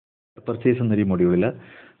Purchase എന്നൊരു മൊഡ്യൂളിൽ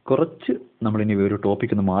കുറച്ച് നമ്മളിനി ഒരു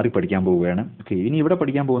ടോപ്പിക് ഒന്ന് മാറി പഠിക്കാൻ പോവുകയാണ്. ഓക്കെ, ഇനി ഇവിടെ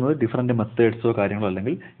പഠിക്കാൻ പോകുന്നത് ഡിഫറൻറ്റ് മെത്തേഡ്സോ കാര്യങ്ങളോ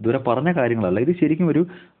അല്ലെങ്കിൽ ഇതുവരെ പറഞ്ഞ കാര്യങ്ങളല്ല. ഇത് ശരിക്കും ഒരു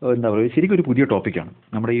എന്താ പറയുക, ശരിക്കും ഒരു പുതിയ ടോപ്പിക്കാണ്.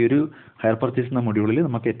 നമ്മുടെ ഈ ഒരു ഹയർ പർച്ചേസ് എന്ന മൊഡ്യൂളിൽ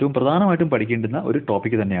നമുക്ക് ഏറ്റവും പ്രധാനമായിട്ടും പഠിക്കേണ്ടുന്ന ഒരു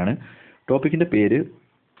ടോപ്പിക്ക് തന്നെയാണ്. ടോപ്പിക്കിൻ്റെ പേര്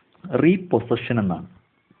റീപൊസഷൻ എന്നാണ്.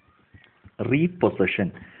 റീപൊസഷൻ.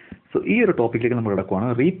 സോ ഈ ഒരു ടോപ്പിക്കിലേക്ക് നമ്മൾ കിടക്കുവാണ്.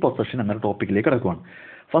 റീപൊസഷൻ എന്ന ടോപ്പിക്കിലേക്ക് കിടക്കുവാണ്.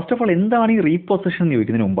 ഫസ്റ്റ് ഓഫ് ഓൾ, എന്താണ് ഈ റീപൊസഷൻ എന്ന്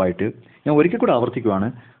ചോദിക്കുന്നതിന് മുമ്പായിട്ട് ഞാൻ ഒരിക്കൽ കൂടെ ആവർത്തിക്കുവാണ്.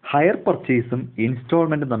 ഹയർ പർച്ചേസും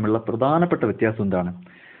ഇൻസ്റ്റാൾമെൻറ്റും തമ്മിലുള്ള പ്രധാനപ്പെട്ട വ്യത്യാസം എന്താണ്?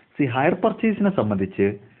 ഹയർ പർച്ചേസിനെ സംബന്ധിച്ച്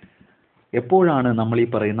എപ്പോഴാണ് നമ്മൾ ഈ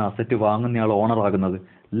പറയുന്ന അസറ്റ് വാങ്ങുന്നയാൾ ഓണർ ആകുന്നത്?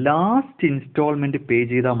 ലാസ്റ്റ് ഇൻസ്റ്റാൾമെൻറ്റ് പേ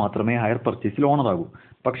ചെയ്താൽ മാത്രമേ ഹയർ പർച്ചേസിൽ ഓണർ ആകൂ.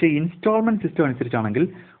 പക്ഷേ ഇൻസ്റ്റാൾമെൻറ്റ് സിസ്റ്റം അനുസരിച്ചാണെങ്കിൽ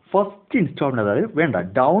ഫസ്റ്റ് ഇൻസ്റ്റാൾമെൻറ്റ്,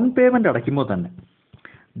 അതായത് ഡൗൺ പേയ്മെൻറ്റ്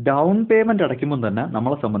അടയ്ക്കുമ്പോൾ തന്നെ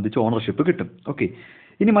നമ്മളെ സംബന്ധിച്ച് ഓണർഷിപ്പ് കിട്ടും. ഓക്കെ,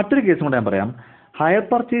 ഇനി മറ്റൊരു കേസും കൂടെ ഞാൻ പറയാം. Higher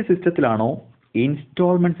purchase സിസ്റ്റത്തിലാണോ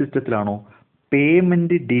instalment സിസ്റ്റത്തിലാണോ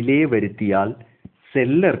payment delay വരുത്തിയാൽ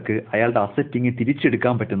സെല്ലർക്ക് അയാളുടെ അസറ്റിങ്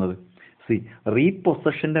തിരിച്ചെടുക്കാൻ പറ്റുന്നത്?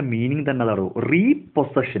 റീപൊസഷൻ്റെ മീനിങ് തന്നെ അതാണോ?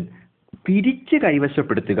 റീപൊസഷൻ, തിരിച്ച്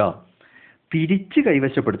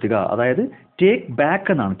കൈവശപ്പെടുത്തുക, അതായത് ടേക്ക്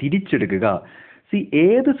ബാക്ക് എന്നാണ്, തിരിച്ചെടുക്കുക.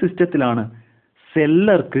 ഏത് സിസ്റ്റത്തിലാണ്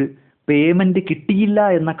സെല്ലർക്ക് പേയ്മെൻറ്റ് കിട്ടിയില്ല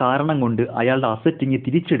എന്ന കാരണം കൊണ്ട് അയാളുടെ അസറ്റിങ്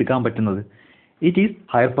തിരിച്ചെടുക്കാൻ പറ്റുന്നത്? It is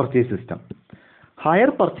higher purchase system. Higher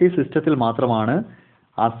purchase സിസ്റ്റത്തിൽ മാത്രമാണ്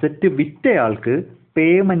അസറ്റ് വിറ്റയാൾക്ക്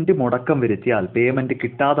പേയ്മെൻറ്റ് മുടക്കം വരുത്തിയാൽ, പേയ്മെൻറ്റ്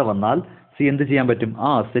കിട്ടാതെ വന്നാൽ എന്ത് ചെയ്യാൻ പറ്റും? ആ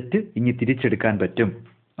അസറ്റ് ഇനി തിരിച്ചെടുക്കാൻ പറ്റും.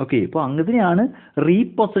 ഓക്കെ, ഇപ്പോൾ അങ്ങനെയാണ്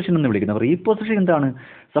റീപൊസഷൻ എന്ന് വിളിക്കുന്നത്. റീപൊസഷൻ എന്താണ്?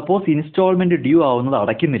 സപ്പോസ് ഇൻസ്റ്റാൾമെൻറ്റ് ഡ്യൂ ആവുന്നത്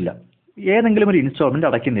അടയ്ക്കുന്നില്ല, ഏതെങ്കിലും ഒരു ഇൻസ്റ്റാൾമെൻറ്റ്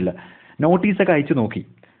അടയ്ക്കുന്നില്ല, നോട്ടീസൊക്കെ അയച്ചു നോക്കി,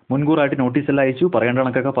 മുൻകൂറായിട്ട് നോട്ടീസെല്ലാം അയച്ചു, പറയേണ്ട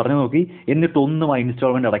കണക്കൊക്കെ പറഞ്ഞു നോക്കി, എന്നിട്ടൊന്നും ആ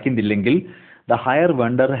instalment അടയ്ക്കുന്നില്ലെങ്കിൽ the higher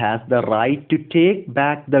vendor has the right to take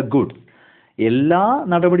back the goods. എല്ലാ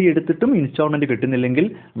നടപടി എടുത്തിട്ടും ഇൻസ്റ്റാൾമെൻറ്റ് കിട്ടുന്നില്ലെങ്കിൽ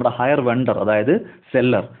നമ്മുടെ ഹയർ വെണ്ടർ, അതായത്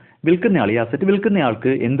സെല്ലർ, വിൽക്കുന്നയാൾ, ഈ അസറ്റ്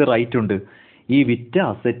വിൽക്കുന്നയാൾക്ക് എന്ത് റൈറ്റ് ഉണ്ട്? ഈ വിറ്റ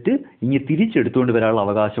അസറ്റ് ഇനി തിരിച്ചെടുത്തുകൊണ്ട് വരാനുള്ള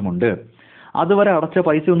അവകാശമുണ്ട്. അതുവരെ അടച്ച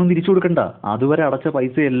പൈസ ഒന്നും തിരിച്ചു കൊടുക്കണ്ട. അതുവരെ അടച്ച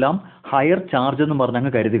പൈസയെല്ലാം ഹയർ ചാർജ് എന്ന്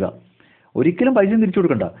പറഞ്ഞങ്ങ് കരുതുക. ഒരിക്കലും പൈസയും തിരിച്ചു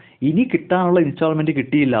കൊടുക്കണ്ട. ഇനി കിട്ടാനുള്ള ഇൻസ്റ്റാൾമെൻറ്റ്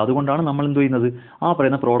കിട്ടിയില്ല, അതുകൊണ്ടാണ് നമ്മൾ എന്ത് ചെയ്യുന്നത്? ആ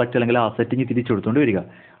പറയുന്ന പ്രോഡക്റ്റ് അല്ലെങ്കിൽ ആ അസറ്റിങ് തിരിച്ചെടുത്തുകൊണ്ട് വരിക.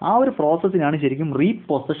 ആ ഒരു പ്രോസസ്സിനാണ് ശരിക്കും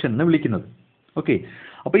റീപൊസഷൻ എന്ന് വിളിക്കുന്നത്. ഓക്കെ,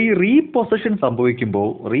 അപ്പോൾ ഈ റീപൊസഷൻ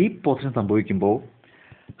സംഭവിക്കുമ്പോൾ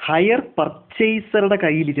ഹയർ പർച്ചേസറുടെ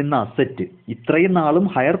കയ്യിലിരുന്ന അസറ്റ്, ഇത്രയും നാളും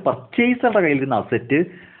ഹയർ പർച്ചേസറുടെ കയ്യിലിരുന്ന അസറ്റ്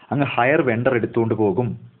അങ്ങ് ഹയർ വെണ്ടർ എടുത്തുകൊണ്ട് പോകും,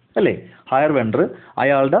 അല്ലേ? ഹയർ വെണ്ടർ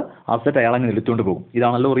അയാളുടെ അസറ്റ് അയാളങ്ങ് എടുത്തുകൊണ്ട് പോകും.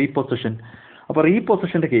 ഇതാണല്ലോ റീപൊസഷൻ. അപ്പോൾ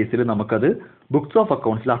റീപൊസഷൻ്റെ കേസിൽ നമുക്കത് ബുക്സ് ഓഫ്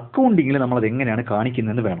അക്കൗണ്ട്സിൽ, അക്കൗണ്ടിങ്ങിൽ നമ്മളത് എങ്ങനെയാണ്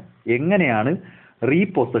കാണിക്കുന്നതെന്ന് വേണം. എങ്ങനെയാണ്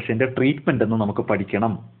റീപൊസഷൻ്റെ ട്രീറ്റ്മെൻറ്റ് എന്ന് നമുക്ക്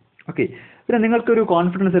പഠിക്കണം. ഓക്കെ, പിന്നെ നിങ്ങൾക്കൊരു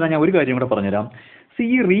കോൺഫിഡൻസ് ഇല്ല, ഞാൻ ഒരു കാര്യം കൂടെ പറഞ്ഞുതരാം.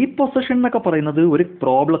 ഈ റീപൊസഷൻ എന്നൊക്കെ പറയുന്നത് ഒരു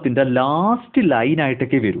പ്രോബ്ലത്തിൻ്റെ ലാസ്റ്റ്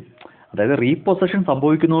ലൈനായിട്ടൊക്കെ വരും. അതായത് റീപൊസഷൻ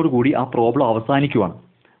സംഭവിക്കുന്നതോടുകൂടി ആ പ്രോബ്ലം അവസാനിക്കുവാണ്.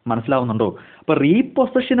 മനസ്സിലാവുന്നുണ്ടോ? അപ്പോൾ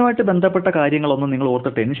റീപൊസഷനുമായിട്ട് ബന്ധപ്പെട്ട കാര്യങ്ങളൊന്നും നിങ്ങൾ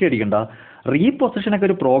ഓർത്ത് ടെൻഷൻ അടിക്കണ്ട. റീപൊസഷനൊക്കെ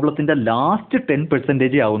ഒരു പ്രോബ്ലത്തിൻ്റെ ലാസ്റ്റ്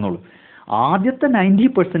 10% ആവുന്നുള്ളൂ. ആദ്യത്തെ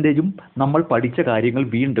 90%ഉം നമ്മൾ പഠിച്ച കാര്യങ്ങൾ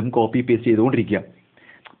വീണ്ടും കോപ്പി പേസ്റ്റ് ചെയ്തുകൊണ്ടിരിക്കുക.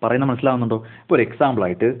 പറയുന്നത് മനസ്സിലാവുന്നുണ്ടോ? ഇപ്പോൾ ഒരു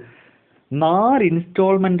എക്സാമ്പിളായിട്ട് 4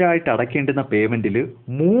 ഇൻസ്റ്റാൾമെൻ്റ് ആയിട്ട് അടയ്ക്കേണ്ടുന്ന പേയ്മെൻറ്റിൽ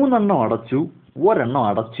 3 എണ്ണം അടച്ചു, 1 എണ്ണം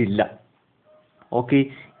അടച്ചില്ല. ഓക്കെ,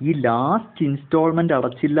 ഈ ലാസ്റ്റ് ഇൻസ്റ്റാൾമെൻറ്റ്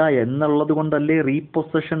അടച്ചില്ല എന്നുള്ളത് കൊണ്ടല്ലേ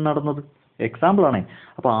റീപൊസഷൻ നടന്നത്? എക്സാമ്പിളാണേ.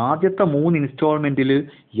 അപ്പോൾ ആദ്യത്തെ 3 ഇൻസ്റ്റാൾമെൻറ്റിൽ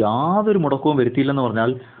യാതൊരു മുടക്കവും വരുത്തിയില്ലെന്ന്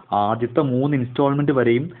പറഞ്ഞാൽ ആദ്യത്തെ 3 ഇൻസ്റ്റാൾമെൻറ്റ്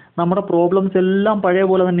വരെയും നമ്മുടെ പ്രോബ്ലംസ് എല്ലാം പഴയ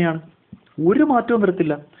പോലെ തന്നെയാണ്, ഒരു മാറ്റവും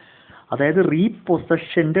വരത്തില്ല. അതായത്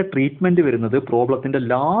റീപൊസഷൻ്റെ ട്രീറ്റ്മെൻറ്റ് വരുന്നത് പ്രോബ്ലത്തിൻ്റെ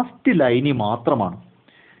ലാസ്റ്റ് ലൈനിൽ മാത്രമാണ്.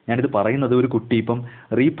 ഞാനിത് പറയുന്നത്, ഒരു കുട്ടി ഇപ്പം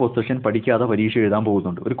റീപൊസഷൻ പഠിക്കാതെ പരീക്ഷ എഴുതാൻ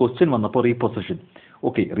പോകുന്നുണ്ട്. ഒരു ക്വസ്റ്റ്യൻ വന്നപ്പോൾ റീപൊസഷൻ,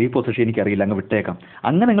 ഓക്കെ, റീപൊസഷൻ എനിക്കറിയില്ല, അങ്ങ് വിട്ടേക്കാം,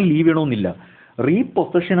 അങ്ങനെ നിങ്ങൾ ലീവ് ചെയ്യണമെന്നില്ല.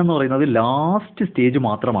 റീപൊസഷൻ എന്ന് പറയുന്നത് ലാസ്റ്റ് സ്റ്റേജ്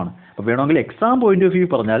മാത്രമാണ്. അപ്പോൾ വേണമെങ്കിൽ എക്സാം പോയിന്റ് ഓഫ് വ്യൂ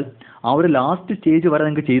പറഞ്ഞാൽ ആ ഒരു ലാസ്റ്റ് സ്റ്റേജ് വരെ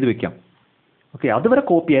നിങ്ങൾക്ക് ചെയ്ത് വെക്കാം. ഓക്കെ, അതുവരെ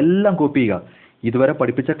എല്ലാം കോപ്പി ചെയ്യുക. ഇതുവരെ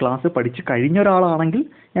പഠിപ്പിച്ച ക്ലാസ് പഠിച്ച് കഴിഞ്ഞ ഒരാളാണെങ്കിൽ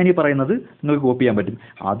ഞാൻ ഈ പറയുന്നത് നിങ്ങൾക്ക് കോപ്പി ചെയ്യാൻ പറ്റും.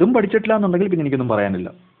 അതും പഠിച്ചിട്ടില്ല എന്നുണ്ടെങ്കിൽ പിന്നെ എനിക്കൊന്നും പറയാനില്ല.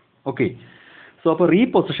 ഓക്കെ, സോ അപ്പോൾ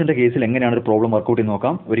റീപൊസഷൻ്റെ കേസിൽ എങ്ങനെയാണ് ഒരു പ്രോബ്ലം വർക്കൗട്ട് ചെയ്ത്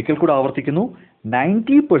നോക്കാം. ഒരിക്കൽ കൂടെ ആവർത്തിക്കുന്നു,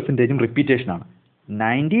 90% റിപ്പീറ്റേഷനാണ്.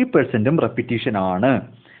 90% റെപ്പിറ്റീഷനാണ്.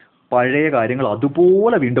 പഴയ കാര്യങ്ങൾ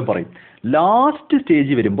അതുപോലെ വീണ്ടും പറയും. ലാസ്റ്റ്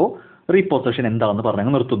സ്റ്റേജ് വരുമ്പോൾ റീപൊസഷൻ എന്താണെന്ന്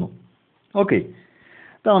പറഞ്ഞങ്ങ് നിർത്തുന്നു. ഓക്കെ,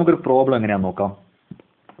 നമുക്കൊരു പ്രോബ്ലം എങ്ങനെയാണെന്ന് നോക്കാം.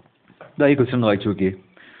 ഈ ക്വസ്റ്റ്യൻ ഒന്ന് വായിച്ചു നോക്കിയേ.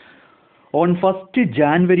 On 1st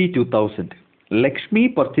January 2000, Lakshmi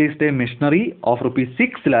purchased a machinery of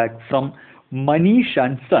 ₹6 lakh from Manish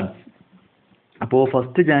and Sons. അപ്പോൾ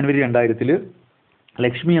 1st January 2000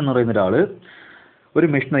 ലക്ഷ്മി എന്ന് പറയുന്ന ഒരാൾ ഒരു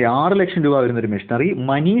മെഷീനറി, 6 ലക്ഷം രൂപ വരുന്ന ഒരു മെഷീനറി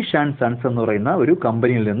മനീഷ് ആൻഡ് സൺസ് എന്ന് പറയുന്ന ഒരു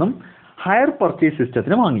കമ്പനിയിൽ നിന്നും ഹയർ പർച്ചേസ്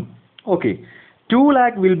സിസ്റ്റത്തിന് വാങ്ങി. Okay, 2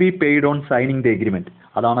 lakh will be paid on signing the agreement.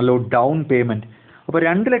 അതാണല്ലോ ഡൗൺ പേയ്മെന്റ്. അപ്പോൾ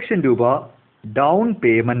 2 ലക്ഷം രൂപ ഡൗൺ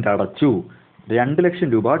പേയ്മെന്റ് അടച്ചു. 2 ലക്ഷം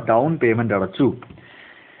രൂപ ഡൗൺ പേയ്മെന്റ് അടച്ചു.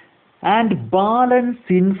 And balance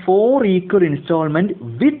in 4 equal instalment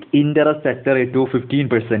with interest at the rate of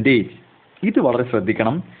 15%. ഇത് വളരെ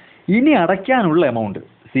ശ്രദ്ധിക്കണം. ഇനി അടയ്ക്കാനുള്ള എമൗണ്ട്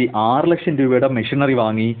 6 ലക്ഷം രൂപയുടെ മെഷീനറി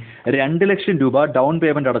വാങ്ങി 2 ലക്ഷം രൂപ ഡൗൺ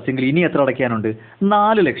പേയ്മെന്റ് അടച്ചെങ്കിൽ ഇനി എത്ര അടയ്ക്കാനുണ്ട്?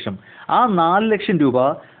 4 ലക്ഷം. ആ 4 ലക്ഷം രൂപ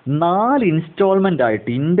 4 ഇൻസ്റ്റാൾമെന്റ് ആയിട്ട്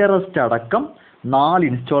ഇൻട്രസ്റ്റ് അടക്കം 4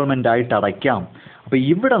 ഇൻസ്റ്റാൾമെന്റ് ആയിട്ട് അടയ്ക്കാം. അപ്പൊ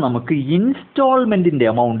ഇവിടെ നമുക്ക് ഇൻസ്റ്റാൾമെന്റിന്റെ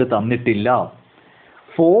എമൗണ്ട് തന്നിട്ടില്ല.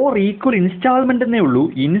 4 ഈക്വൽ ഇൻസ്റ്റാൾമെന്റ് എന്നേ ഉള്ളൂ,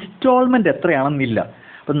 ഇൻസ്റ്റാൾമെന്റ് എത്രയാണെന്നില്ല.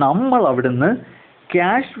 അപ്പൊ നമ്മൾ അവിടുന്ന്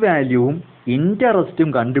ക്യാഷ് വാല്യൂവും ഇൻട്രസ്റ്റും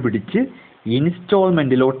കണ്ടുപിടിച്ച്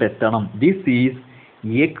ഇൻസ്റ്റാൾമെന്റിലോട്ട് എത്തണം. This is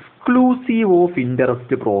exclusive of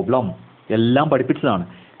interest problem. എല്ലാം പഠിപ്പിച്ചതാണ്.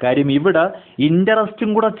 കാര്യം ഇവിടെ ഇൻട്രസ്റ്റും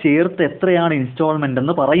കൂടെ ചേർത്ത് എത്രയാണ് ഇൻസ്റ്റാൾമെന്റ്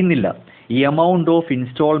എന്ന് പറയുന്നില്ല. എമൗണ്ട് ഓഫ്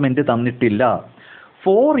ഇൻസ്റ്റാൾമെന്റ് തന്നിട്ടില്ല.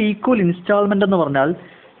 4 ഈക്വൽ ഇൻസ്റ്റാൾമെന്റ് എന്ന് പറഞ്ഞാൽ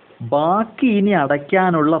ബാക്കി ഇനി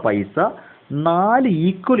അടയ്ക്കാനുള്ള പൈസ 4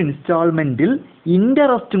 ഈക്വൽ ഇൻസ്റ്റാൾമെന്റിൽ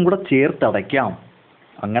ഇൻട്രസ്റ്റും കൂടെ ചേർത്ത് അടയ്ക്കാം.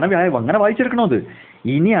 അങ്ങനെ വായിച്ചെടുക്കണത്.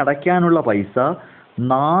 ഇനി അടയ്ക്കാനുള്ള പൈസ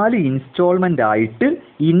 4 ഇൻസ്റ്റാൾമെന്റ് ആയിട്ട്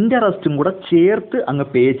ഇൻട്രസ്റ്റും കൂടെ ചേർത്ത് അങ്ങ്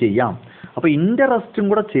പേ ചെയ്യാം. അപ്പോൾ ഇൻട്രസ്റ്റും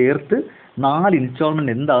കൂടെ ചേർത്ത് 4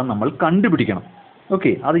 ഇൻസ്റ്റാൾമെന്റ് എന്താണെന്ന് നമ്മൾ കണ്ടുപിടിക്കണം.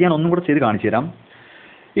 ഓക്കെ, അത് ഞാൻ ഒന്നും കൂടെ ചെയ്ത് കാണിച്ചു തരാം.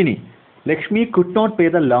 ഇനി Lakshmi could not pay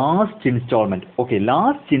the last instalment. Okay,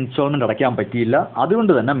 last instalment അടയ്ക്കാൻ പറ്റിയില്ല.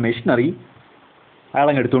 അതുകൊണ്ട് തന്നെ മെഷീനറി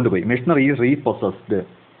അയാളങ്ങ് എടുത്തുകൊണ്ട് പോയി. Machinery is റീപൊസസ്ഡ്.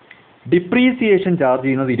 ഡിപ്രീസിയേഷൻ ചാർജ്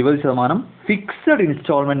ചെയ്യുന്നത് 20%. ഫിക്സഡ്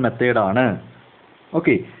ഇൻസ്റ്റാൾമെന്റ് മെത്തേഡാണ്.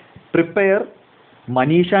 Okay, prepare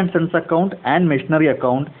Manish and sons account and machinery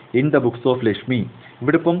account in the books of Lakshmi.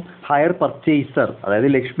 ഇവിടെ ഇപ്പം ഹയർ പർച്ചേസർ, അതായത്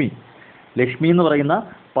ലക്ഷ്മി എന്ന് പറയുന്ന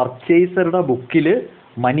പർച്ചേസറുടെ ബുക്കിൽ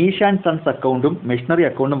മനീഷ് ആൻഡ് സൺസ് അക്കൗണ്ടും മെഷീനറി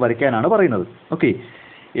അക്കൗണ്ടും വരയ്ക്കാനാണ് പറയുന്നത്. ഓക്കെ,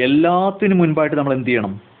 എല്ലാത്തിനും മുൻപായിട്ട് നമ്മൾ എന്ത്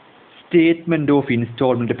ചെയ്യണം? സ്റ്റേറ്റ്മെന്റ് ഓഫ്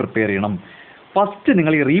ഇൻസ്റ്റാൾമെന്റ് പ്രിപ്പയർ ചെയ്യണം. ഫസ്റ്റ്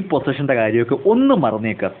നിങ്ങൾ ഈ റീപൊസഷന്റെ കാര്യമൊക്കെ ഒന്ന്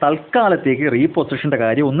മറന്നേക്കുക. തൽക്കാലത്തേക്ക് റീപൊസഷന്റെ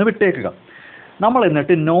കാര്യം ഒന്ന് വിട്ടേക്കുക. നമ്മൾ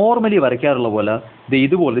എന്നിട്ട് നോർമലി വരയ്ക്കാറുള്ള പോലെ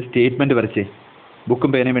ഇതുപോലെ സ്റ്റേറ്റ്മെന്റ് വരച്ചേ. ബുക്കും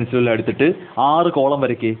പേനയും പെൻസിലും എടുത്തിട്ട് 6 column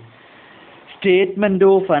വരയ്ക്കേ. Statement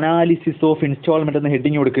of analysis of instalment എന്ന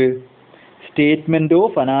ഹെഡിങ് കൊടുക്കുക. Statement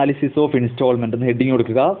of analysis of instalment എന്ന ഹെഡിങ്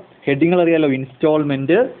കൊടുക്കുക. ഹെഡിങ്ങൾ അറിയാലോ.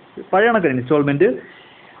 ഇൻസ്റ്റാൾമെന്റ്, പഴയ കണക്കാണ് instalment,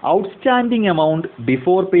 outstanding amount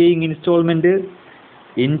before paying instalment,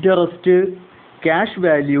 interest, cash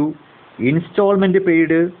value, instalment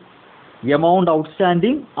paid, amount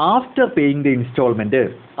outstanding after paying the instalment.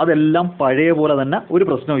 അതെല്ലാം പഴയ പോലെ തന്നെ, ഒരു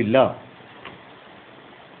പ്രശ്നവും ഇല്ല.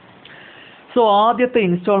 സോ ആദ്യത്തെ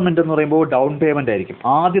ഇൻസ്റ്റാൾമെന്റ് എന്ന് പറയുമ്പോൾ ഡൗൺ പേയ്മെന്റ് ആയിരിക്കും.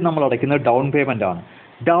 ആദ്യം നമ്മൾ അടയ്ക്കുന്നത് ഡൗൺ പേയ്മെന്റ് ആണ്.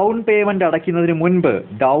 ഡൗൺ പേയ്മെന്റ് അടയ്ക്കുന്നതിന് മുൻപ്,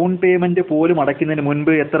 ഡൗൺ പേയ്മെന്റ് പോലും അടയ്ക്കുന്നതിന്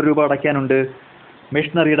മുൻപ് എത്ര രൂപ അടയ്ക്കാനുണ്ട്?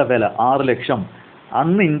 മെഷീനറിയുടെ വില 6 ലക്ഷം.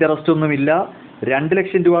 അന്ന് ഇൻട്രസ്റ്റ് ഒന്നുമില്ല. 2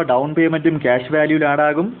 ലക്ഷം രൂപ ഡൗൺ പേയ്മെന്റും ക്യാഷ് വാല്യൂയിൽ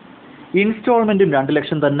ആഡാകും. ഇൻസ്റ്റാൾമെന്റും 2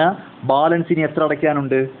 ലക്ഷം തന്നെ. ബാലൻസ് ഇനി എത്ര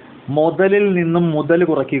അടയ്ക്കാനുണ്ട്? മുതലിൽ നിന്നും മുതൽ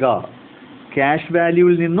കുറയ്ക്കുക. ക്യാഷ്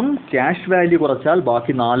വാല്യൂവിൽ നിന്നും ക്യാഷ് വാല്യൂ കുറച്ചാൽ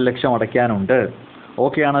ബാക്കി 4 ലക്ഷം അടയ്ക്കാനുണ്ട്.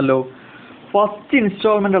 ഓക്കെ ആണല്ലോ. ഫസ്റ്റ്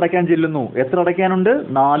ഇൻസ്റ്റാൾമെന്റ് അടയ്ക്കാൻ ചെല്ലുന്നു. എത്ര അടയ്ക്കാനുണ്ട്?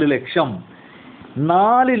 4 ലക്ഷം.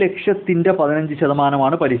 4 ലക്ഷത്തിന്റെ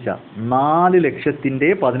 15% പലിശ. 4 ലക്ഷത്തിന്റെ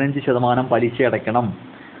 15% പലിശ അടയ്ക്കണം.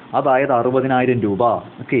 അതായത് 60,000 രൂപ.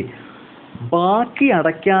 ഓക്കെ, ബാക്കി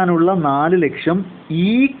അടയ്ക്കാനുള്ള 4 ലക്ഷം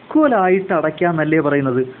ഈക്വൽ ആയിട്ട് അടയ്ക്കാന്നല്ലേ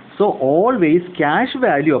പറയുന്നത്. സോ ഓൾവേസ് ക്യാഷ്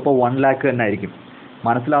വാല്യൂ അപ്പോൾ 1 lakh തന്നെ ആയിരിക്കും.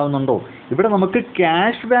 മനസ്സിലാവുന്നുണ്ടോ? ഇവിടെ നമുക്ക്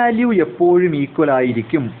ക്യാഷ് വാല്യൂ എപ്പോഴും ഈക്വൽ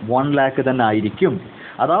ആയിരിക്കും, 1 lakh തന്നെ ആയിരിക്കും.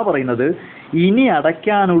 അതാ പറയുന്നത് ഇനി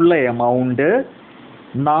അടയ്ക്കാനുള്ള എമൗണ്ട്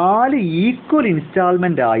 4 ഈക്വൽ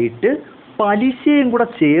ഇൻസ്റ്റാൾമെന്റ് ആയിട്ട് പലിശയും കൂടെ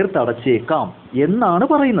ചേർത്ത് അടച്ചേക്കാം എന്നാണ്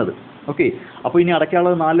പറയുന്നത്. ഓക്കെ, അപ്പോൾ ഇനി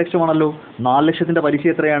അടയ്ക്കാനുള്ളത് 4 ലക്ഷമാണല്ലോ. 4 ലക്ഷത്തിന്റെ പലിശ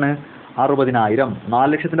എത്രയാണ്? 60,000. 4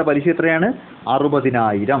 ലക്ഷത്തിന്റെ പലിശ എത്രയാണ്?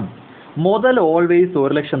 60,000. മുതൽ ഓൾവേസ്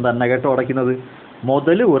 1 ലക്ഷം തന്നെ കേട്ടോ അടയ്ക്കുന്നത്.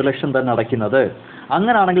 മുതൽ 1 ലക്ഷം തന്നെ അടയ്ക്കുന്നത്.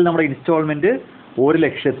 അങ്ങനാണെങ്കിൽ നമ്മുടെ ഇൻസ്റ്റാൾമെന്റ്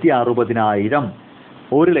 1,60,000.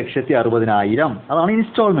 1,60,000 അതാണ്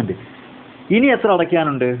ഇൻസ്റ്റാൾമെന്റ്. ഇനി എത്ര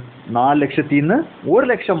അടയ്ക്കാനുണ്ട്? 4 ലക്ഷത്തിൽ നിന്ന് 1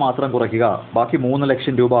 ലക്ഷം മാത്രം കുറയ്ക്കുക. ബാക്കി 3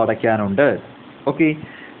 ലക്ഷം രൂപ അടയ്ക്കാനുണ്ട്. ഓക്കെ,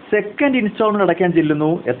 സെക്കൻഡ് ഇൻസ്റ്റാൾമെന്റ് അടയ്ക്കാൻ ചെല്ലുന്നു.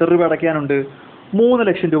 എത്ര രൂപ അടയ്ക്കാനുണ്ട്? 3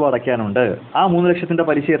 ലക്ഷം രൂപ അടയ്ക്കാനുണ്ട്. ആ 3 ലക്ഷത്തിന്റെ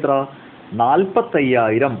പലിശ എത്ര?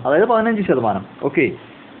 45,000, അതായത് 15%. ഓക്കെ,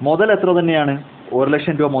 മുതൽ എത്ര തന്നെയാണ്? 1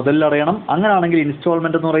 ലക്ഷം രൂപ മുതലിൽ അടയണം. അങ്ങനെയാണെങ്കിൽ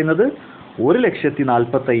ഇൻസ്റ്റാൾമെന്റ് എന്ന് പറയുന്നത്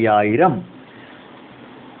 1,45,000.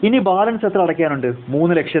 ഇനി ബാലൻസ് എത്ര അടയ്ക്കാനുണ്ട്?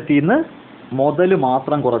 3 ലക്ഷത്തിൽ നിന്ന് മുതൽ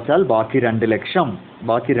മാത്രം കുറച്ചാൽ ബാക്കി 2 ലക്ഷം.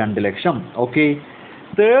 ബാക്കി 2 ലക്ഷം. ഓക്കെ,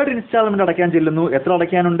 തേർഡ് ഇൻസ്റ്റാൾമെന്റ് അടയ്ക്കാൻ ചെല്ലുന്നു. എത്ര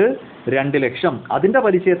അടയ്ക്കാനുണ്ട്? 2 ലക്ഷം. അതിന്റെ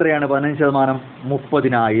പലിശ എത്രയാണ്? 15%,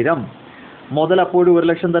 30,000. മുതൽ അപ്പോഴും 1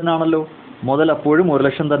 ലക്ഷം തന്നെ ആണല്ലോ. മുതൽ അപ്പോഴും 1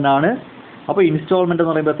 ലക്ഷം തന്നെയാണ്. അപ്പോൾ ഇൻസ്റ്റാൾമെന്റ്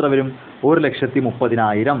എന്ന് പറയുമ്പോൾ എത്ര വരും?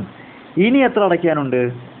 1,30,000. ഇനി എത്ര അടയ്ക്കാനുണ്ട്?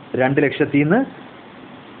 2 ലക്ഷത്തിൽ നിന്ന്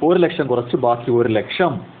 1 ലക്ഷം കുറച്ച് ബാക്കി 1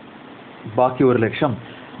 ലക്ഷം.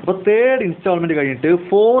 അപ്പോൾ തേർഡ് ഇൻസ്റ്റാൾമെന്റ് കഴിഞ്ഞിട്ട്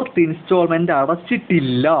ഫോർത്ത് ഇൻസ്റ്റാൾമെന്റ്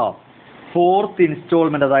അടച്ചിട്ടില്ല. ഫോർത്ത്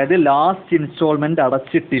ഇൻസ്റ്റാൾമെന്റ് അതായത് ലാസ്റ്റ് ഇൻസ്റ്റാൾമെന്റ്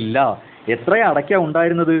അടച്ചിട്ടില്ല. എത്രയാണ് അടയ്ക്കാൻ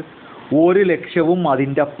ഉണ്ടായിരുന്നത്? 1 ലക്ഷവും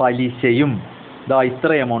അതിൻ്റെ പലിശയും.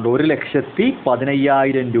 ഇത്ര എമൗണ്ട്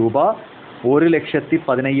 1,15,000 രൂപ.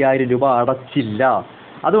 1,15,000 രൂപ അടച്ചില്ല.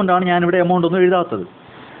 അതുകൊണ്ടാണ് ഞാനിവിടെ എമൗണ്ട് ഒന്നും എഴുതാത്തത്.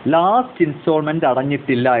 Last instalment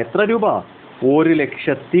അടഞ്ഞിട്ടില്ല. എത്ര രൂപ?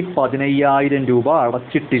 1,15,000 രൂപ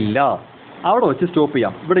അടച്ചിട്ടില്ല. അവിടെ വെച്ച് സ്റ്റോപ്പ്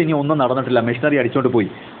ചെയ്യാം. ഇവിടെ ഇനി ഒന്നും നടന്നിട്ടില്ല. മെഷീനറി എടുത്തുകൊണ്ട്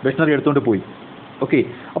പോയി. ഓക്കെ.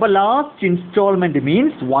 അപ്പോൾ ലാസ്റ്റ് ഇൻസ്റ്റാൾമെന്റ്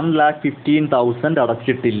മീൻസ് 1,15,000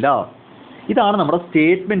 അടച്ചിട്ടില്ല. ഇതാണ് നമ്മുടെ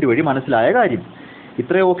സ്റ്റേറ്റ്മെന്റ് വഴി മനസ്സിലായ കാര്യം.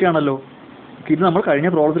 ഇത്രയും ഓക്കെ ആണല്ലോ. ഇത് നമ്മൾ കഴിഞ്ഞ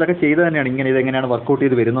പ്രോബ്ലത്തിലൊക്കെ ചെയ്ത് തന്നെയാണ് ഇതെങ്ങനെയാണ് വർക്കൗട്ട്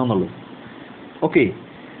ചെയ്ത് വരുന്നതെന്നുള്ളത്. ഓക്കെ.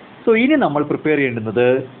 സോ ഇനി നമ്മൾ പ്രിപ്പയർ ചെയ്യേണ്ടുന്നത്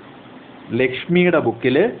ലക്ഷ്മിയുടെ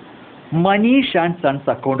ബുക്കിൽ മനീഷ് ആൻഡ് സൺസ്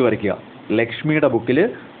അക്കൗണ്ട്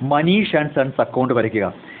വരയ്ക്കുക.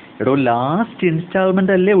 എടോ, ലാസ്റ്റ്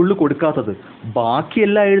ഇൻസ്റ്റാൾമെന്റ് അല്ലേ ഉള്ളു കൊടുക്കാത്തത്.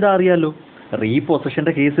 ബാക്കിയെല്ലാം എഴുതാൻ അറിയാമല്ലോ.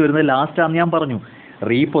 റീപൊസഷന്റെ കേസ് വരുന്നത് ലാസ്റ്റാണെന്ന് ഞാൻ പറഞ്ഞു.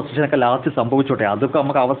 റീപൊസഷനൊക്കെ ലാസ്റ്റ് സംഭവിച്ചോട്ടെ, അതൊക്കെ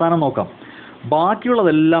നമുക്ക് അവസാനം നോക്കാം.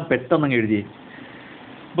 ബാക്കിയുള്ളതെല്ലാം പെട്ടെന്ന് എഴുതിയേ.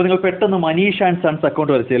 അപ്പോൾ നിങ്ങൾ പെട്ടെന്ന് Manish and sons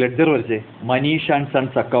account വരച്ചേ, ledger വരച്ചേ. Manish and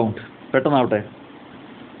sons account പെട്ടെന്നാവട്ടെ.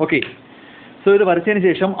 Okay. So ഇത് വരച്ചതിന്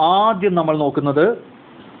ശേഷം ആദ്യം നമ്മൾ നോക്കുന്നത്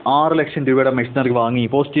 6 ലക്ഷം രൂപയുടെ മെഷീനറി വാങ്ങി,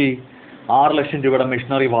 പോസ്റ്റ് ചെയ്യ്. 6 ലക്ഷം രൂപയുടെ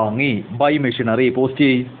മെഷീനറി വാങ്ങി, ബൈ മെഷീനറി, പോസ്റ്റ്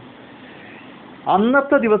ചെയ്യ്.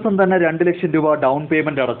 അന്നത്തെ ദിവസം തന്നെ 2 ലക്ഷം രൂപ ഡൗൺ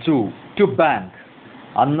പേയ്മെന്റ് അടച്ചു ടു ബാങ്ക്.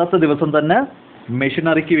 അന്നത്തെ ദിവസം തന്നെ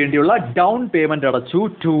മെഷീനറിക്ക് വേണ്ടിയുള്ള ഡൗൺ പേയ്മെന്റ് അടച്ചു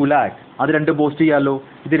 2 lakh. അത് രണ്ടും പോസ്റ്റ് ചെയ്യാമല്ലോ.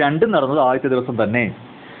 ഇത് രണ്ടും നടന്നത് ആദ്യത്തെ ദിവസം തന്നെ.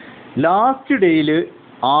 ലാസ്റ്റ് ഡേയിൽ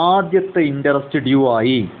ആദ്യത്തെ ഇൻട്രസ്റ്റ് ഡ്യൂ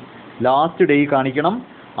ആയി. ലാസ്റ്റ് ഡേ കാണിക്കണം.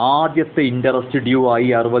 ആദ്യത്തെ ഇൻട്രസ്റ്റ് ഡ്യൂ ആയി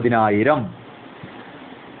 60,000.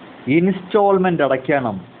 ഇൻസ്റ്റാൾമെന്റ്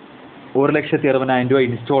അടയ്ക്കണം. 1,60,000 രൂപ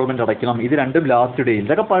ഇൻസ്റ്റാൾമെന്റ് അടയ്ക്കണം. ഇത് രണ്ടും ലാസ്റ്റ് ഡേയിൽ.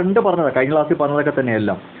 ഇതൊക്കെ പണ്ട് പറഞ്ഞതാണ്, കഴിഞ്ഞ ക്ലാസ്സിൽ പറഞ്ഞതൊക്കെ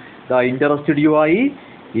തന്നെയെല്ലാം. ഇൻട്രസ്റ്റ് ഡ്യൂ ആയി,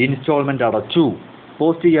 ഇൻസ്റ്റാൾമെന്റ് അടച്ചു,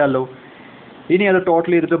 പോസ്റ്റ് ചെയ്യാമല്ലോ. ഇനി അത്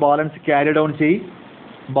ടോട്ടൽ ചെയ്തിട്ട് ബാലൻസ് ക്യാരി ഡൗൺ ചെയ്യ്,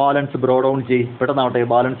 ബാലൻസ് ബ്രോ ഡൗൺ ചെയ്യ്. പെട്ടെന്നാവട്ടെ.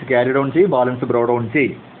 ബാലൻസ് ക്യാരി ഡൗൺ ചെയ്യ്, ബാലൻസ് ബ്രോ ഡൗൺ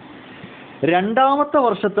ചെയ്യ്. രണ്ടാമത്തെ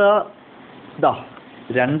വർഷത്തെ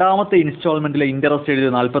രണ്ടാമത്തെ ഇൻസ്റ്റാൾമെന്റിലെ ഇൻട്രസ്റ്റ് എഴുതി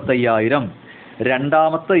 45,000.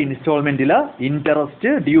 രണ്ടാമത്തെ ഇൻസ്റ്റാൾമെന്റിലെ ഇൻട്രസ്റ്റ്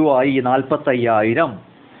ഡ്യൂ ആയി 45,000.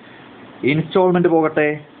 ഇൻസ്റ്റാൾമെന്റ് പോകട്ടെ.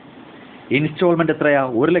 ഇൻസ്റ്റാൾമെന്റ് എത്രയാ?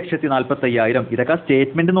 1,45,000. ഇതൊക്കെ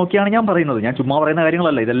സ്റ്റേറ്റ്മെന്റ് നോക്കിയാണ് ഞാൻ പറയുന്നത്. ഞാൻ ചുമ്മാ പറയുന്ന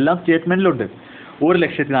കാര്യങ്ങളല്ല, ഇതെല്ലാം സ്റ്റേറ്റ്മെന്റിലുണ്ട്.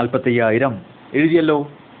 1,45,000 എഴുതിയല്ലോ.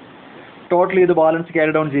 ടോട്ടൽ ചെയ്ത് ബാലൻസ്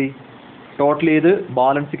ക്യാരി ഡൗൺ ചെയ്യ്.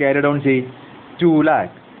 2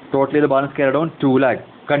 lakh. ടോട്ടൽ ചെയ്ത് balance carry down 2 lakh.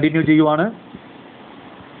 Continue ചെയ്യുവാണ്.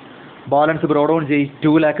 ബാലൻസ് ബ്രോ ഡൗൺ ചെയ്യ്.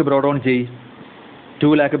 2 lakh ബ്രോ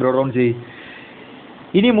ഡൗൺ ചെയ്യ്.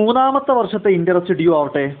 ഇനി മൂന്നാമത്തെ വർഷത്തെ ഇൻട്രസ്റ്റ് ഡ്യൂ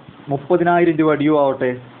ആവട്ടെ, 30,000 രൂപ ഡ്യൂ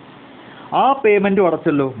ആവട്ടെ. ആ പേയ്മെന്റും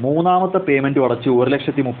അടച്ചല്ലോ. മൂന്നാമത്തെ പേയ്മെന്റും അടച്ചു,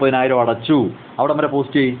 1,30,000 അടച്ചു. അവിടെ വരെ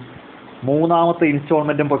പോസ്റ്റ് ചെയ്യ്. മൂന്നാമത്തെ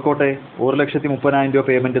ഇൻസ്റ്റാൾമെന്റും പൊക്കോട്ടെ. 1,30,000 രൂപ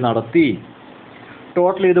പേയ്മെന്റ് നടത്തി.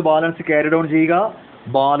 ടോട്ടൽ ചെയ്ത് ബാലൻസ് ക്യാരി ഡൗൺ ചെയ്യുക,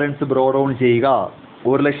 ബാലൻസ് ബ്രോ ഡൗൺ ചെയ്യുക.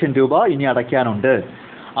 1 ലക്ഷം രൂപ ഇനി അടയ്ക്കാനുണ്ട്.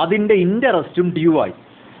 അതിൻ്റെ ഇൻട്രസ്റ്റും ഡ്യൂ ആയി.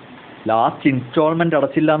 ലാസ്റ്റ് ഇൻസ്റ്റാൾമെന്റ്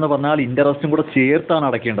അടച്ചില്ല എന്ന് പറഞ്ഞാൽ ഇൻട്രസ്റ്റും കൂടെ ചേർത്താണ്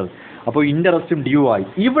അടയ്ക്കേണ്ടത്. അപ്പോൾ ഇൻട്രസ്റ്റും ഡ്യൂ ആയി.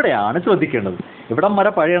 ഇവിടെയാണ് ശ്രദ്ധിക്കേണ്ടത്. ഇവിടം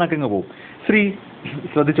വരെ പഴയ കണക്കങ്ങ് പോവും.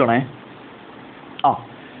 ശ്രദ്ധിച്ചോണേ.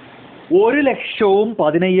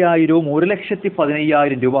 1,15,000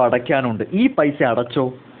 1,15,000 രൂപ അടയ്ക്കാനുണ്ട്. ഈ പൈസ അടച്ചോ?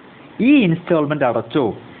 ഈ ഇൻസ്റ്റാൾമെന്റ് അടച്ചോ?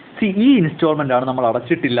 ഈ ഇൻസ്റ്റാൾമെന്റ് ആണ് നമ്മൾ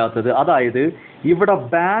അടച്ചിട്ടില്ലാത്തത്. അതായത് ഇവിടെ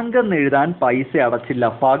ബാങ്ക് എന്ന് എഴുതാൻ പൈസ അടച്ചില്ല,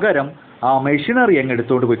 പകരം ആ മെഷീനറി അങ്ങ്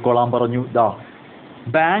എടുത്തുകൊണ്ട് പോയിക്കോളാൻ പറഞ്ഞു.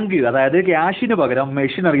 ബാങ്ക് അതായത് ക്യാഷിന് പകരം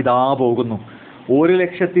മെഷീനറി പോകുന്നു.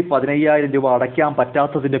 1,15,000 രൂപ അടയ്ക്കാൻ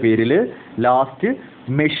പറ്റാത്തതിൻ്റെ പേരിൽ ലാസ്റ്റ്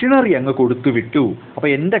മെഷീനറി അങ്ങ് കൊടുത്തു വിട്ടു. അപ്പോൾ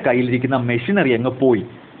എൻ്റെ കയ്യിലിരിക്കുന്ന മെഷീനറി അങ്ങ് പോയി.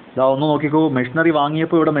 ഒന്ന് നോക്കിക്കോ. മെഷീനറി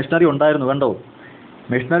വാങ്ങിയപ്പോൾ ഇവിടെ മെഷീനറി ഉണ്ടായിരുന്നു, കണ്ടോ?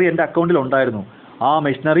 മെഷീനറി എൻ്റെ അക്കൗണ്ടിൽ ഉണ്ടായിരുന്നു. ആ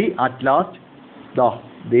മെഷീനറി അറ്റ് ലാസ്റ്റ്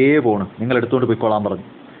പോണ്, നിങ്ങൾ എടുത്തുകൊണ്ട് പോയിക്കോളാൻ പറഞ്ഞു.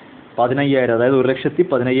 15,000 അതായത്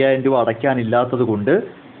 1,15,000 രൂപ അടയ്ക്കാനില്ലാത്തത് കൊണ്ട്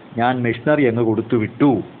ഞാൻ മെഷീനറി അങ്ങ് കൊടുത്തു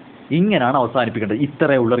വിട്ടു. ഇങ്ങനെയാണ് അവസാനിപ്പിക്കേണ്ടത്.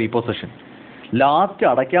 ഇത്രയുള്ള റീപൊസഷൻ. ലാസ്റ്റ്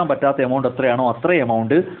അടയ്ക്കാൻ പറ്റാത്ത എമൗണ്ട് എത്രയാണോ അത്രയും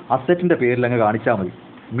എമൗണ്ട് അസറ്റിൻ്റെ പേരിൽ അങ്ങ് കാണിച്ചാൽ മതി.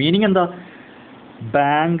 മീനിങ് എന്താ?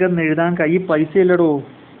 ബാങ്ക് എന്ന് എഴുതാൻ പൈസ ഇല്ലടോ.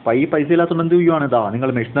 പൈസ ഇല്ലാത്തതുകൊണ്ട് എന്ത് ചെയ്യുവാണ്? നിങ്ങൾ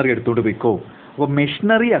മെഷീനറി എടുത്തുകൊണ്ട് പോയിക്കോ. അപ്പോൾ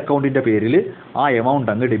മെഷീനറി അക്കൗണ്ടിൻ്റെ പേരിൽ ആ എമൗണ്ട്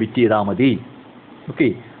അങ്ങ് ഡെബിറ്റ് ചെയ്താൽ മതി. ഓക്കെ.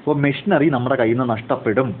 അപ്പോൾ മെഷീനറി നമ്മുടെ കയ്യിൽ നിന്ന്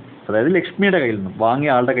നഷ്ടപ്പെടും. അതായത് ലക്ഷ്മിയുടെ കയ്യിൽ നിന്നും, വാങ്ങിയ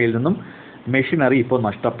ആളുടെ കയ്യിൽ നിന്നും മെഷീനറി ഇപ്പോൾ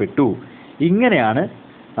നഷ്ടപ്പെട്ടു. ഇങ്ങനെയാണ്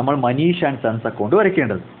നമ്മൾ Manish and sons account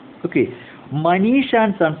വരയ്ക്കേണ്ടത്. Okay. Manish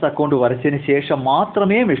and sons account വരച്ചതിന് ശേഷം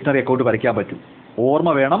മാത്രമേ മെഷീനറി അക്കൗണ്ട് വരയ്ക്കാൻ പറ്റൂ.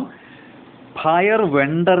 ഓർമ്മ വേണം, ഹയർ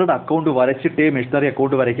വെണ്ടറുടെ അക്കൗണ്ട് വരച്ചിട്ടേ മെഷീനറി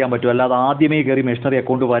അക്കൗണ്ട് വരയ്ക്കാൻ പറ്റൂ. അല്ലാതെ ആദ്യമേ കയറി മെഷീനറി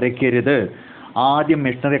അക്കൗണ്ട് വരയ്ക്കരുത്. ആദ്യം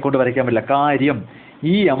മെഷീനറി അക്കൗണ്ട് വരയ്ക്കാൻ പറ്റില്ല. കാര്യം,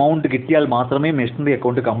 ഈ എമൗണ്ട് കിട്ടിയാൽ മാത്രമേ മെഷീനറി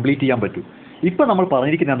അക്കൗണ്ട് കംപ്ലീറ്റ് ചെയ്യാൻ പറ്റൂ. ഇപ്പം നമ്മൾ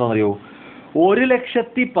പറഞ്ഞിരിക്കുന്നത് എന്താണെന്നറിയോ?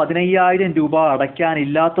 1,15,000 രൂപ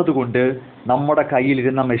അടയ്ക്കാനില്ലാത്തത് കൊണ്ട് നമ്മുടെ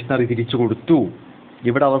കയ്യിലിരുന്ന മെഷീനറി തിരിച്ചു കൊടുത്തു.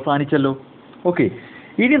 ഇവിടെ അവസാനിച്ചല്ലോ. ഓക്കെ,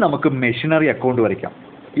 ഇനി നമുക്ക് മെഷീനറി അക്കൗണ്ട് വരയ്ക്കാം.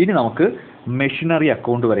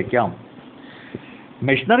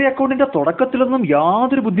 മെഷീനറി അക്കൗണ്ടിൻ്റെ തുടക്കത്തിലൊന്നും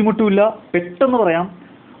യാതൊരു ബുദ്ധിമുട്ടുമില്ല. പെട്ടെന്ന് പറയാം.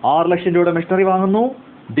 6 ലക്ഷം രൂപയുടെ മെഷീനറി വാങ്ങുന്നു.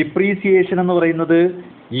 ഡിപ്രീസിയേഷൻ എന്ന് പറയുന്നത്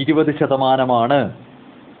 20%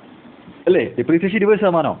 അല്ലേ? ഡിപ്രീസിയേഷൻ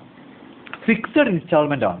 20%. ഫിക്സഡ്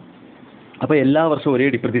ഇൻസ്റ്റാൾമെൻ്റ് ആണ്. അപ്പോൾ എല്ലാ വർഷവും ഒരേ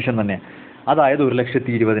ഡിപ്രീസിയേഷൻ തന്നെ. അതായത്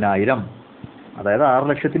 1,20,000. അതായത് 6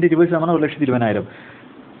 ലക്ഷത്തിൻ്റെ 20%, 1,20,000.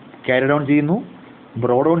 ക്യാരി ഡൗൺ ചെയ്യുന്നു,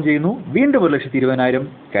 ബ്രോ ഡൗൺ ചെയ്യുന്നു, വീണ്ടും 1,20,000.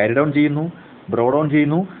 ക്യാരി ഡൗൺ ചെയ്യുന്നു, ബ്രോ ഡൗൺ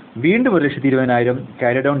ചെയ്യുന്നു, വീണ്ടും 1,20,000.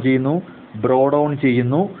 ക്യാരി ഡൗൺ ചെയ്യുന്നു, ബ്രോ ഡൗൺ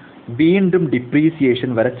ചെയ്യുന്നു, വീണ്ടും ഡിപ്രീസിയേഷൻ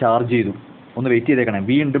വരെ ചാർജ് ചെയ്തു. ഒന്ന് വെയിറ്റ് ചെയ്തേക്കണേ.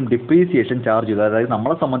 വീണ്ടും ഡിപ്രീസിയേഷൻ ചാർജ് ചെയ്തു. അതായത്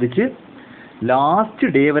നമ്മളെ സംബന്ധിച്ച് ലാസ്റ്റ്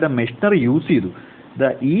ഡേ വരെ മെഷീനറി യൂസ് ചെയ്തു.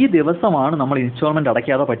 ഈ ദിവസമാണ് നമ്മൾ ഇൻസ്റ്റാൾമെൻറ്റ്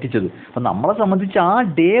അടയ്ക്കാതെ പറ്റിച്ചത്. അപ്പം നമ്മളെ സംബന്ധിച്ച് ആ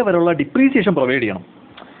ഡേ വരെയുള്ള ഡിപ്രീസിയേഷൻ പ്രൊവൈഡ് ചെയ്യണം.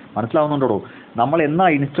 മനസ്സിലാവുന്നുണ്ടോ? നമ്മൾ എന്നാ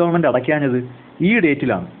ഇൻസ്റ്റാൾമെൻറ്റ് അടയ്ക്കാഞ്ഞത്? ഈ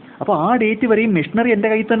ഡേറ്റിലാണ്. അപ്പോൾ ആ ഡേറ്റ് വരെയും മെഷീനറി എൻ്റെ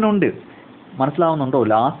കയ്യിൽ തന്നെ ഉണ്ട്. മനസ്സിലാവുന്നുണ്ടോ?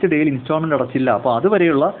 ലാസ്റ്റ് ഡേയിൽ ഇൻസ്റ്റാൾമെൻറ്റ് അടച്ചില്ല. അപ്പോൾ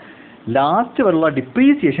അതുവരെയുള്ള ലാസ്റ്റ് വരെയുള്ള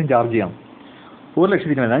ഡിപ്രീസിയേഷൻ ചാർജ് ചെയ്യണം.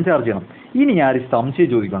 1,20,000 ചാർജ് ചെയ്യണം. ഇനി ഞാനൊരു സംശയം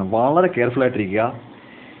ചോദിക്കണം. വളരെ കെയർഫുൾ ആയിട്ടിരിക്കുക.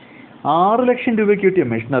 6 ലക്ഷം രൂപയ്ക്ക് കിട്ടിയ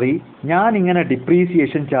മെഷീനറി ഞാനിങ്ങനെ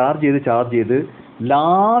ഡിപ്രീസിയേഷൻ ചാർജ് ചെയ്ത്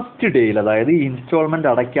ലാസ്റ്റ് ഡേയിൽ, അതായത് ഈ ഇൻസ്റ്റാൾമെൻറ്റ്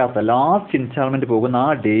അടയ്ക്കാത്ത ലാസ്റ്റ് ഇൻസ്റ്റാൾമെൻറ്റ് പോകുന്ന ആ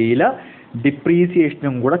ഡേയിൽ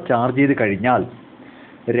ഡിപ്രീസിയേഷനും കൂടെ ചാർജ് ചെയ്ത് കഴിഞ്ഞാൽ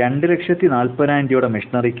 2,40,000 രൂപയുടെ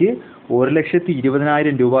മെഷീനറിക്ക്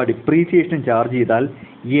 1,20,000 രൂപ ഡിപ്രീസിയേഷൻ ചാർജ് ചെയ്താൽ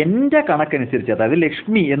എൻ്റെ കണക്കനുസരിച്ച്, അതായത്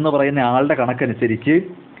ലക്ഷ്മി എന്ന് പറയുന്ന ആളുടെ കണക്കനുസരിച്ച്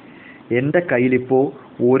എൻ്റെ കയ്യിലിപ്പോൾ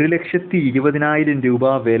 1,20,000 രൂപ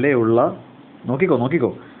വിലയുള്ള,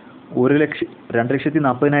 നോക്കിക്കോ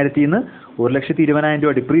 2,40,000 നിന്ന് 1,20,000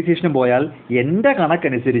 രൂപ ഡിപ്രീസിയേഷനും പോയാൽ എൻ്റെ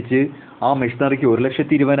കണക്കനുസരിച്ച് ആ മെഷീനറിക്ക്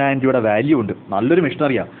 1,20,000 രൂപയുടെ വാല്യൂ ഉണ്ട്. നല്ലൊരു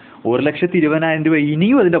മെഷീനറിയാണ്. 1,20,000 രൂപ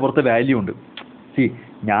ഇനിയും അതിൻ്റെ പുറത്ത് വാല്യൂ ഉണ്ട്.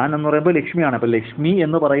 ഞാൻ എന്ന് പറയുമ്പോൾ ലക്ഷ്മിയാണ്. അപ്പോൾ ലക്ഷ്മി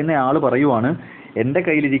എന്ന് പറയുന്ന ആൾ പറയുവാണ്, എൻ്റെ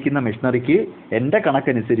കയ്യിലിരിക്കുന്ന മെഷീനറിക്ക് എൻ്റെ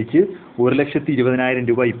കണക്കനുസരിച്ച് 1,20,000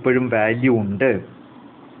 രൂപ ഇപ്പോഴും വാല്യൂ ഉണ്ട്.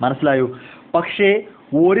 മനസ്സിലായോ? പക്ഷേ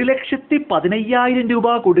 1,15,000 രൂപ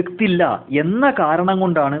കൊടുത്തില്ല എന്ന കാരണം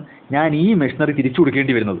കൊണ്ടാണ് ഞാൻ ഈ മെഷീനറി തിരിച്ചു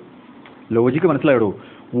കൊടുക്കേണ്ടി വരുന്നത്. ലോജിക്ക് മനസ്സിലായോ?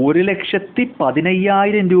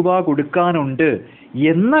 1,15,000 രൂപ കൊടുക്കാനുണ്ട്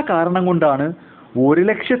എന്ന കാരണം കൊണ്ടാണ്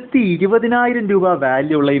 1,20,000 രൂപ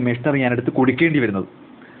വാല്യൂ ഉള്ള ഈ മെഷീനറി ഞാൻ എടുത്ത് കൊടുക്കേണ്ടി വരുന്നത്.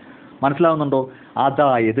 മനസ്സിലാവുന്നുണ്ടോ?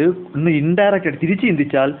 അതായത് ഇന്ന് ഇൻഡയറക്റ്റ് ആയിട്ട് തിരിച്ച്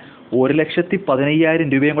ചിന്തിച്ചാൽ 1,15,000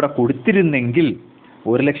 രൂപയും കൂടെ കൊടുത്തിരുന്നെങ്കിൽ,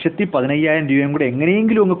 1,15,000 രൂപയും കൂടെ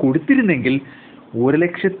എങ്ങനെയെങ്കിലും അങ്ങ് കൊടുത്തിരുന്നെങ്കിൽ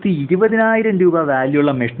 1,20,000 രൂപ വാല്യൂ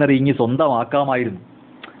ഉള്ള മെഷീനറി ഇങ്ങ് സ്വന്തമാക്കാമായിരുന്നു.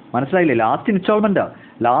 മനസ്സിലായില്ലേ? ലാസ്റ്റ്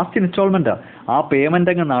ഇൻസ്റ്റാൾമെൻറ്റാ. ആ പേയ്മെൻ്റ്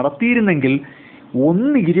അങ്ങ് നടത്തിയിരുന്നെങ്കിൽ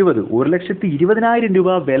 1,20,000 രൂപ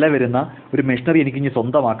വില വരുന്ന ഒരു മെഷീനറി എനിക്കിങ്ങ്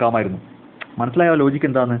സ്വന്തമാക്കാമായിരുന്നു. മനസ്സിലായോ ലോജിക്ക്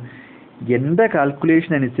എന്താന്ന്? എൻ്റെ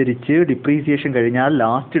കാൽക്കുലേഷൻ അനുസരിച്ച് ഡിപ്രീസിയേഷൻ കഴിഞ്ഞാൽ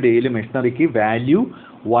ലാസ്റ്റ് ഡേയിൽ മെഷീനറിക്ക് വാല്യൂ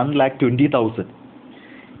 1,20,000.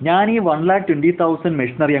 ഞാൻ ഈ 1,20,000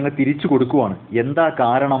 മെഷീനറി അങ്ങ് തിരിച്ചു കൊടുക്കുവാണ്. എന്താ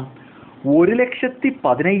കാരണം?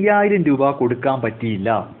 1,15,000 രൂപ കൊടുക്കാൻ പറ്റിയില്ല.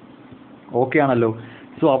 ഓക്കെ ആണല്ലോ?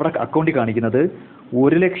 സോ അവിടെ അക്കൗണ്ടിൽ കാണിക്കുന്നത്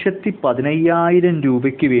 1,15,000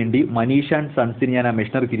 രൂപയ്ക്ക് വേണ്ടി മനീഷ് ആൻഡ് സൺസിന് ഞാൻ ആ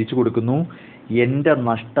മെഷീനറി തിരിച്ചു കൊടുക്കുന്നു. എൻ്റെ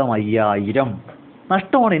നഷ്ടം 5,000.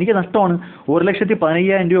 നഷ്ടമാണ്, എനിക്ക് നഷ്ടമാണ്.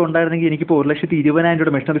 1,15,000 രൂപ ഉണ്ടായിരുന്നെങ്കിൽ എനിക്കിപ്പോൾ 1,20,000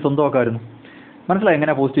 രൂപയുടെ മെഷീനറി സ്വന്തമാക്കാമായിരുന്നു. മനസ്സിലായി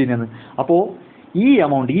എങ്ങനെയാണ് പോസ്റ്റ് ചെയ്യുന്നതെന്ന്? അപ്പോൾ ഈ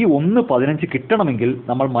എമൗണ്ട്, ഈ 1,15 കിട്ടണമെങ്കിൽ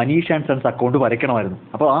നമ്മൾ മനീഷ് ആൻഡ് സൺസ് അക്കൗണ്ട് വരയ്ക്കണമായിരുന്നു.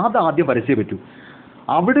 അപ്പോൾ ആദ്യം വരച്ചേ പറ്റൂ.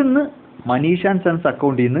 അവിടുന്ന് മനീഷ് ആൻഡ് സൺസ്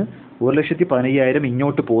അക്കൗണ്ടിൽ നിന്ന് 1,15,000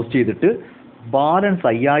 ഇങ്ങോട്ട് പോസ്റ്റ് ചെയ്തിട്ട് ബാലൻസ്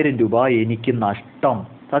 5,000 രൂപ എനിക്ക് നഷ്ടം.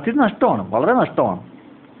 സത്യത്തിൽ നഷ്ടമാണ്, വളരെ നഷ്ടമാണ്.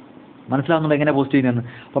 മനസ്സിലാവുന്നുണ്ട് എങ്ങനെ പോസ്റ്റ് ചെയ്യുന്നതെന്ന്?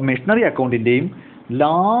 അപ്പോൾ മെഷീനറി അക്കൗണ്ടിൻ്റെയും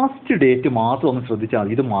ലാസ്റ്റ് ഡേറ്റ് മാത്രം ഒന്ന് ശ്രദ്ധിച്ചാൽ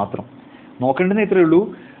മതി. ഇത് മാത്രം നോക്കേണ്ടത് ഇത്രയേ ഉള്ളൂ.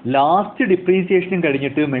 ലാസ്റ്റ് ഡിപ്രീസിയേഷനും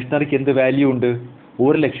കഴിഞ്ഞിട്ട് മെഷീനറിക്ക് എന്ത് വാല്യൂ ഉണ്ട്?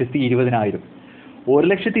 1,20,000.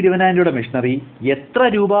 1,20,000 രൂപയുടെ മെഷീനറി എത്ര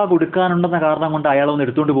രൂപ കൊടുക്കാനുണ്ടെന്ന കാരണം കൊണ്ട് അയാളൊന്ന്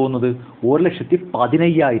എടുത്തുകൊണ്ട് പോകുന്നത്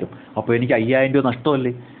 1,15,000. അപ്പോൾ എനിക്ക് 5,000 രൂപ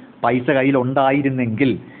നഷ്ടമല്ലേ? പൈസ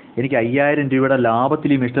കയ്യിലുണ്ടായിരുന്നെങ്കിൽ എനിക്ക് 5,000 രൂപയുടെ ലാഭത്തിൽ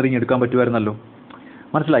ഈ മെഷീനറി എടുക്കാൻ പറ്റുമായിരുന്നല്ലോ.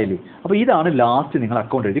 മനസ്സിലായില്ലേ? അപ്പോൾ ഇതാണ് ലാസ്റ്റ് നിങ്ങൾ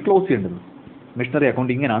അക്കൗണ്ട് എഴുതി ക്ലോസ് ചെയ്യേണ്ടത്. മെഷീനറി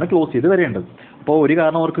അക്കൗണ്ട് ഇങ്ങനെയാണ് ക്ലോസ് ചെയ്ത് വരേണ്ടത്. അപ്പോൾ ഒരു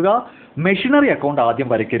കാരണം ഓർക്കുക, മെഷീനറി അക്കൗണ്ട് ആദ്യം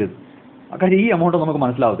വരയ്ക്കരുത്. കാര്യം ഈ എമൗണ്ട് നമുക്ക്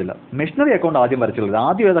മനസ്സിലാവത്തില്ല. മെഷീനറി അക്കൗണ്ട് ആദ്യം വരച്ചുള്ളത്.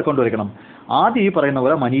 ആദ്യം ഏത് അക്കൗണ്ട് വരയ്ക്കണം? ആദ്യം ഈ പറയുന്ന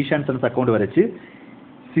പോലെ മനീഷ് ആൻഡ് സൺസ് അക്കൗണ്ട് വരച്ച്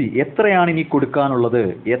എത്രയാണ് ഇനി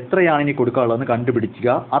കൊടുക്കാനുള്ളതെന്ന് കണ്ടുപിടിക്കുക.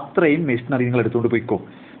 അത്രയും മെഷീനറി നിങ്ങൾ എടുത്തുകൊണ്ട് പോയിക്കോ.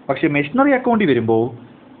 പക്ഷെ മെഷീനറി അക്കൗണ്ടിൽ വരുമ്പോൾ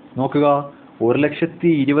നോക്കുക,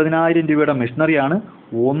 1,20,000 രൂപയുടെ മെഷീനറിയാണ്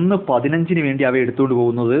 1,15 വേണ്ടി അവ എടുത്തുകൊണ്ട്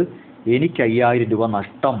പോകുന്നത്. എനിക്ക് 5,000 രൂപ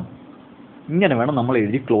നഷ്ടം. ഇങ്ങനെ വേണം നമ്മൾ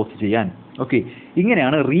എഴുതി ക്ലോസ് ചെയ്യാൻ. ഓക്കെ,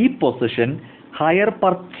 ഇങ്ങനെയാണ് റീപൊസഷൻ ഹയർ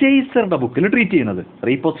പർച്ചേസറുടെ ബുക്കിൽ ട്രീറ്റ് ചെയ്യുന്നത്.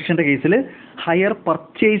 റീപൊസഷൻ്റെ കേസിൽ ഹയർ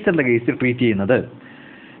പർച്ചേസറുടെ കേസിൽ ട്രീറ്റ് ചെയ്യുന്നത്.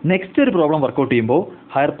 നെക്സ്റ്റ് ഒരു പ്രോബ്ലം വർക്കൗട്ട് ചെയ്യുമ്പോൾ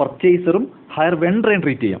ഹയർ പർച്ചേസറും ഹയർ വെണ്ടറേയും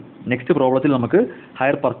ട്രീറ്റ് ചെയ്യാം. നെക്സ്റ്റ് പ്രോബ്ലത്തിൽ നമുക്ക്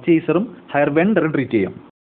ഹയർ പർച്ചേസറും ഹയർ വെണ്ടറും ട്രീറ്റ് ചെയ്യാം.